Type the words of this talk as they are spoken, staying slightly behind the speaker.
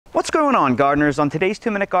What's going on, gardeners? On today's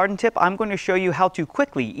 2-minute garden tip, I'm going to show you how to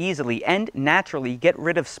quickly, easily, and naturally get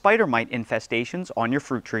rid of spider mite infestations on your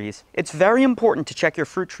fruit trees. It's very important to check your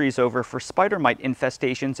fruit trees over for spider mite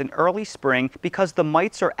infestations in early spring because the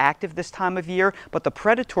mites are active this time of year, but the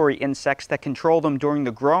predatory insects that control them during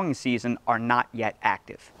the growing season are not yet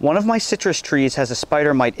active. One of my citrus trees has a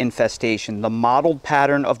spider mite infestation. The mottled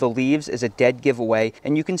pattern of the leaves is a dead giveaway,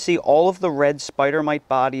 and you can see all of the red spider mite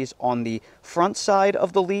bodies on the front side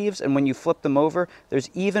of the leaves, and when you flip them over, there's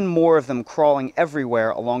even more of them crawling everywhere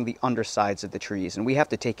along the undersides of the trees, and we have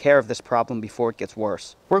to take care of this problem before it gets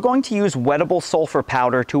worse. We're going to use Wettable sulfur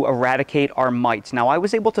powder to eradicate our mites. Now, I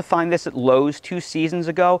was able to find this at Lowe's 2 seasons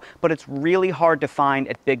ago, but it's really hard to find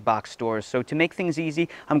at big box stores. So to make things easy,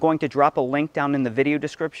 I'm going to drop a link down in the video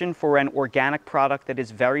description for an organic product that is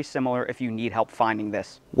very similar if you need help finding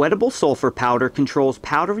this. Wettable sulfur powder controls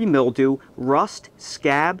powdery mildew, rust,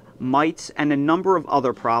 scab, mites, and a number of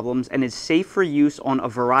other problems, and is safe for use on a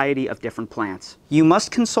variety of different plants. You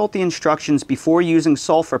must consult the instructions before using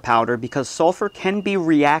sulfur powder because sulfur can be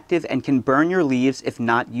reactive and can burn your leaves if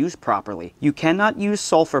not used properly. You cannot use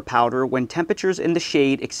sulfur powder when temperatures in the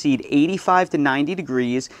shade exceed 85 to 90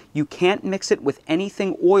 degrees. You can't mix it with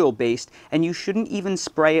anything oil-based, and you shouldn't even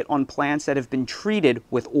spray it on plants that have been treated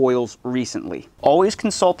with oils recently. Always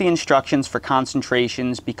consult the instructions for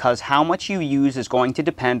concentrations because how much you use is going to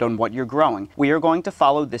depend on what you're growing. We are going to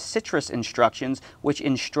follow the citrus instructions, which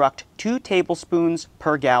instruct 2 tablespoons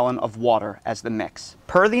per gallon of water as the mix.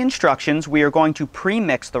 Per the instructions, we are going to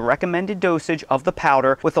pre-mix the recommended dosage of the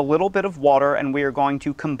powder with a little bit of water, and we are going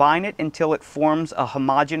to combine it until it forms a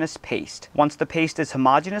homogeneous paste. Once the paste is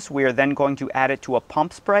homogeneous, we are then going to add it to a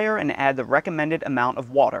pump sprayer and add the recommended amount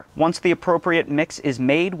of water. Once the appropriate mix is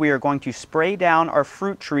made, we are going to spray down our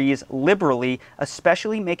fruit trees liberally,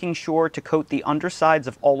 especially making sure to coat the undersides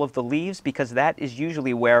of all of the leaves because that is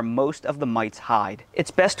usually where most of the mites hide.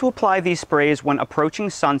 It's best to apply these sprays when approaching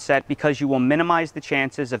sunset because you will minimize the chances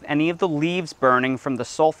of any of the leaves burning from the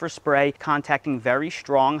sulfur spray contacting very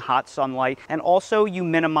strong hot sunlight, and also you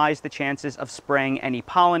minimize the chances of spraying any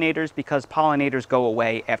pollinators because pollinators go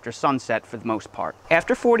away after sunset for the most part.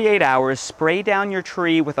 After 48 hours, spray down your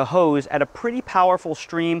tree with a hose at a pretty powerful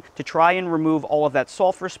stream to try and remove all of that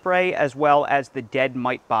sulfur spray as well as the dead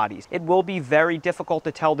mite bodies. It will be very difficult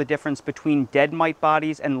to tell the difference between dead mite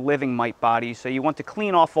bodies and living mite bodies, so you want to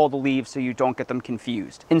clean off all the leaves so you don't get them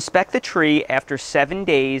confused. Inspect the tree after 7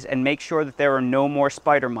 days and make sure that there are no more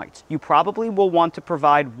spider mites. You probably will want to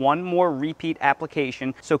provide one more repeat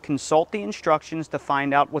application, so consult the instructions to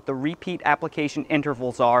find out what the repeat application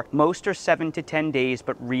intervals are. Most are 7 to 10 days,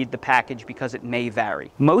 but read the package because it may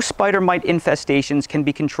vary. Most spider mite infestations can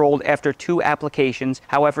be controlled after 2 applications.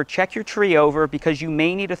 However, check your tree over because you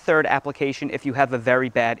may need a 3rd application if you have a very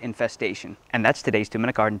bad infestation. And that's today's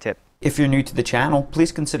 2-minute garden tip. If you're new to the channel,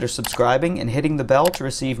 please consider subscribing and hitting the bell to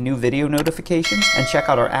receive new video notifications, and check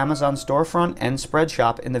out our Amazon storefront and spread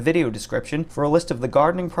shop in the video description for a list of the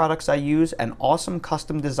gardening products I use and awesome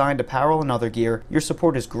custom designed apparel and other gear. Your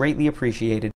support is greatly appreciated.